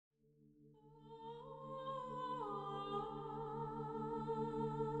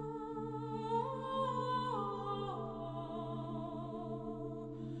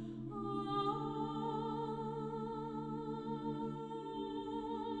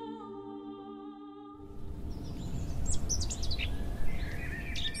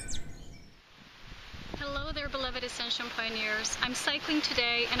Ascension Pioneers. I'm cycling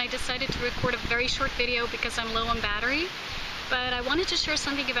today and I decided to record a very short video because I'm low on battery. But I wanted to share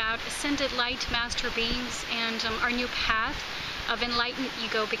something about ascended light master beings and our new path of enlightened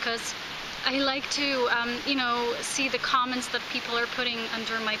ego, because I like to, see the comments that people are putting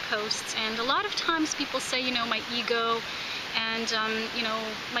under my posts. And a lot of times people say, my ego, and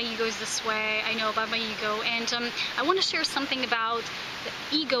my ego is this way. I know about my ego, and I want to share something about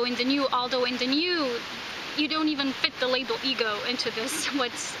the ego in the new. Although in the new, you don't even fit the label ego into this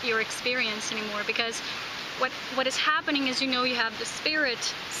what's your experience anymore, because what is happening is, you have the spirit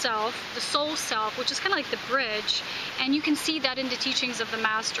self, the soul self, which is kind of like the bridge, and you can see that in the teachings of the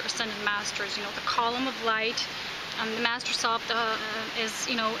ascended masters. The column of light, the master self is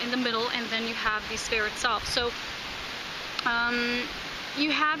in the middle, and then you have the spirit self. So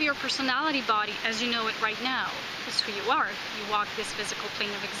you have your personality body as you know it right now. This is who you are. You walk this physical plane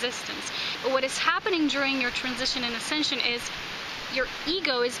of existence. But what is happening during your transition and ascension is your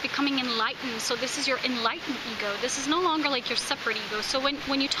ego is becoming enlightened. So this is your enlightened ego. This is no longer like your separate ego. So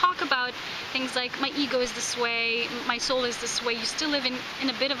when you talk about things like my ego is this way, my soul is this way, you still live in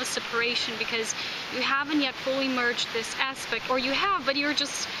a bit of a separation, because you haven't yet fully merged this aspect, or you have, but you're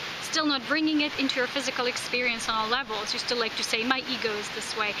just still not bringing it into your physical experience on all levels. You still like to say my ego is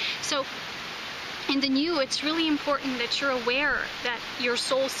this way. So in the new, it's really important that you're aware that your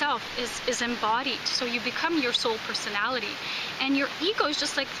soul self is embodied. So you become your soul personality, and your ego is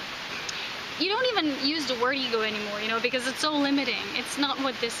just like, you don't even use the word ego anymore, because it's so limiting. It's not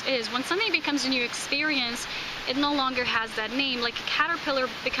what this is. When something becomes a new experience, it no longer has that name. Like a caterpillar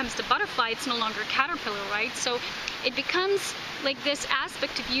becomes the butterfly, it's no longer a caterpillar, right? So it becomes like this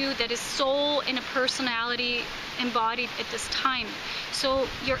aspect of you that is soul in a personality embodied at this time. So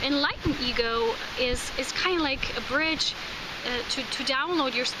your enlightened ego is kind of like a bridge to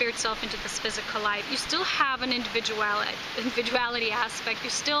download your spirit self into this physical life. You still have an individuality aspect.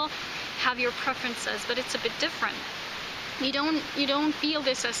 You still have your preferences, but it's a bit different. You don't feel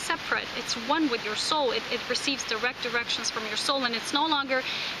this as separate. It's one with your soul. It receives direct directions from your soul, and it's no longer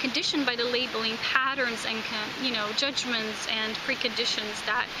conditioned by the labeling patterns and judgments and preconditions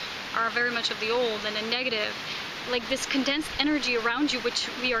that are very much of the old and a negative, like this condensed energy around you, which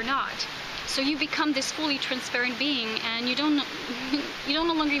we are not. So you become this fully transparent being, and you don't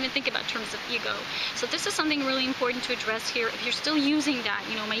no longer even think about terms of ego. So this is something really important to address here. If you're still using that,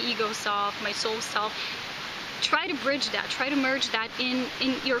 my ego self, my soul self, try to bridge that, try to merge that in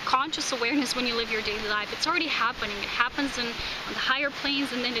your conscious awareness when you live your daily life. It's already happening. It happens on the higher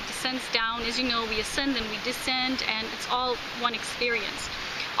planes, and then it descends down. As you know, we ascend and we descend, and it's all one experience.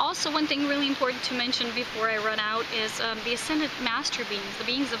 Also, one thing really important to mention before I run out is the ascended master beings, the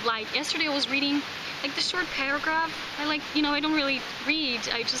beings of light. Yesterday I was reading like the short paragraph. I don't really read.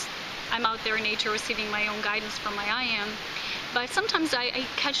 I'm out there in nature receiving my own guidance from my I am. But sometimes I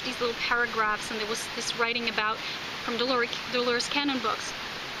catch these little paragraphs, and there was this writing about, from Dolores Cannon books,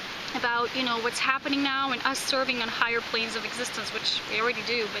 about what's happening now and us serving on higher planes of existence, which we already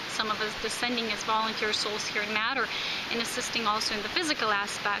do, but some of us descending as volunteer souls here in matter and assisting also in the physical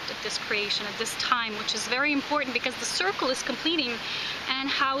aspect of this creation at this time, which is very important because the circle is completing. And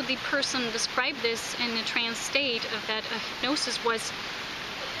how the person described this in the trance state of that hypnosis was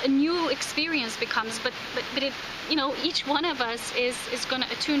a new experience becomes, but it, each one of us is going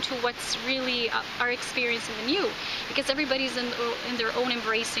to attune to what's really our experience in the new, because everybody's in their own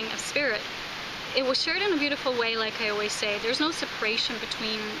embracing of spirit. It was shared in a beautiful way, like I always say. There's no separation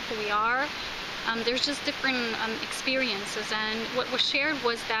between who we are. There's just different experiences, and what was shared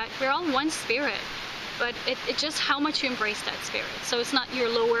was that we're all one spirit. But it's just how much you embrace that spirit. So it's not your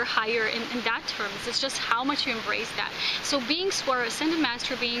lower, higher in that terms. It's just how much you embrace that. So beings who are ascended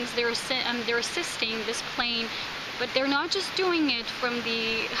master beings, they're assisting this plane, but they're not just doing it from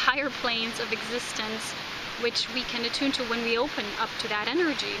the higher planes of existence, which we can attune to when we open up to that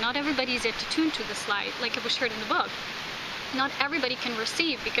energy. Not everybody is yet attuned to this light, like it was shared in the book. Not everybody can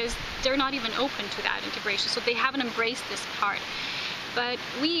receive because they're not even open to that integration. So they haven't embraced this part. But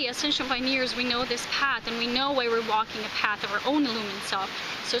we, Ascension Pioneers, we know this path, and we know why we're walking a path of our own illumined self.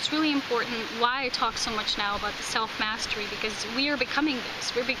 So it's really important why I talk so much now about the self-mastery, because we are becoming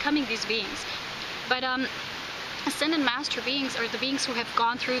this. We're becoming these beings. But ascended master beings are the beings who have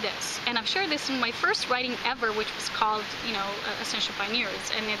gone through this. And I've shared this in my first writing ever, which was called, Ascension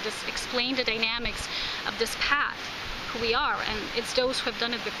Pioneers, and it just explained the dynamics of this path, who we are, and it's those who have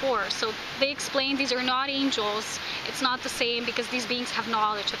done it before. So they explain these are not angels. It's not the same, because these beings have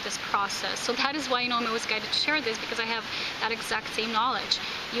knowledge of this process. So that is why I'm always guided to share this, because I have that exact same knowledge.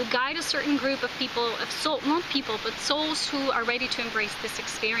 You guide a certain group of people, not people, but souls who are ready to embrace this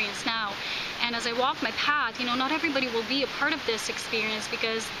experience now. And as I walk my path, not everybody will be a part of this experience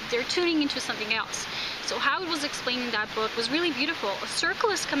because they're tuning into something else. So how it was explained in that book was really beautiful. A circle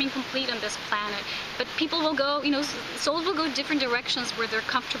is coming complete on this planet, but people will go, souls will go different directions where they're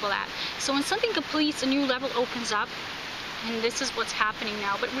comfortable at. So when something completes, a new level opens up, and this is what's happening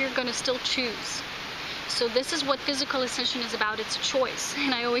now, but we're going to still choose. So this is what physical ascension is about. It's a choice,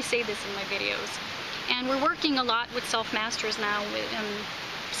 and I always say this in my videos. And we're working a lot with self-masters now, with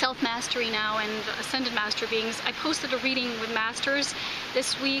self-mastery now, and ascended master beings. I posted a reading with masters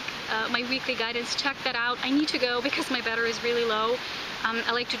this week, my weekly guidance. Check that out. I need to go because my battery is really low.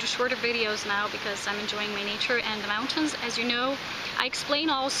 I like to do shorter videos now because I'm enjoying my nature and the mountains. As you know, I explain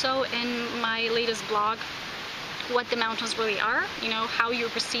also in my latest blog what the mountains really are, how you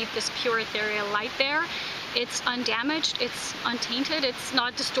receive this pure ethereal light there. It's undamaged, it's untainted, it's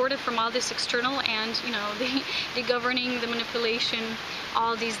not distorted from all this external and, the governing, the manipulation,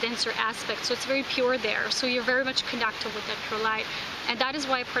 all these denser aspects. So it's very pure there. So you're very much connected with that pure light. And that is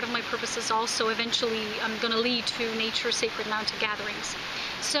why part of my purpose is also eventually I'm going to lead to nature sacred mountain gatherings.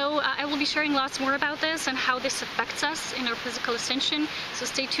 So I will be sharing lots more about this and how this affects us in our physical ascension. So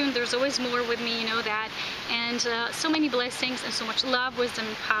stay tuned. There's always more with me, that. And so many blessings and so much love, wisdom,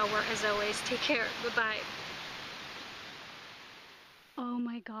 and power as always. Take care. Bye-bye. Oh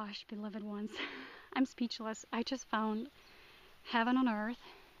my gosh, beloved ones. I'm speechless. I just found heaven on earth.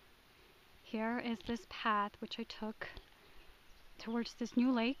 Here is this path which I took towards this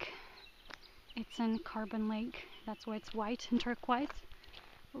new lake. It's in Carbon Lake. That's why it's white and turquoise.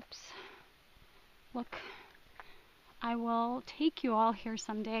 Oops. Look. I will take you all here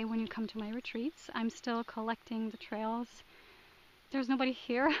someday when you come to my retreats. I'm still collecting the trails. There's nobody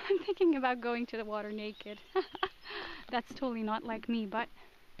here. I'm thinking about going to the water naked. That's totally not like me, but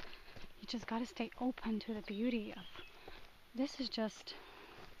you just gotta stay open to the beauty of this. Is just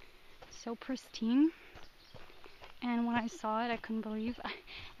so pristine. And when I saw it, I couldn't believe. I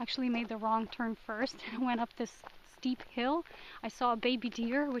actually made the wrong turn first and went up this steep hill. I saw a baby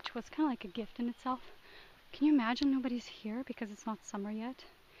deer, which was kind of like a gift in itself. Can you imagine nobody's here because it's not summer yet?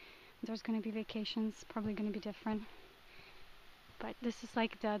 There's going to be vacations, probably going to be different. But this is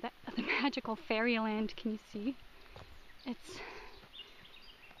like the magical fairyland. Can you see? It's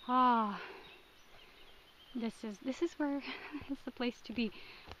this is where it's the place to be.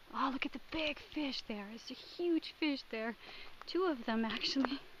 Oh, look at the big fish there. It's a huge fish there. 2 of them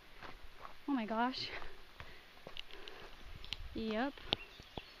actually. Oh my gosh. Yep.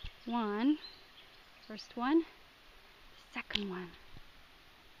 One. First one. Second one.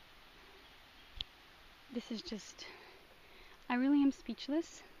 This is just, I really am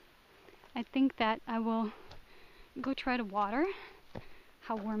speechless. I think that I will go try the water,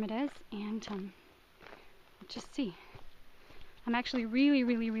 how warm it is, and we'll just see. I'm actually really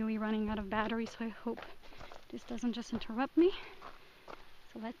running out of battery, so I hope this doesn't just interrupt me.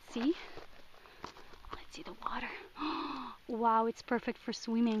 So let's see. Let's see the water. Wow, it's perfect for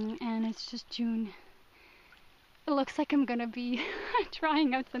swimming, and it's just June. It looks like I'm gonna be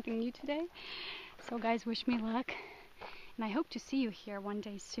trying out something new today. So guys, wish me luck, and I hope to see you here one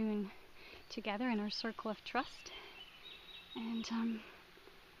day soon, together in our circle of trust. And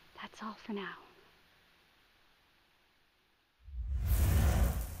that's all for now.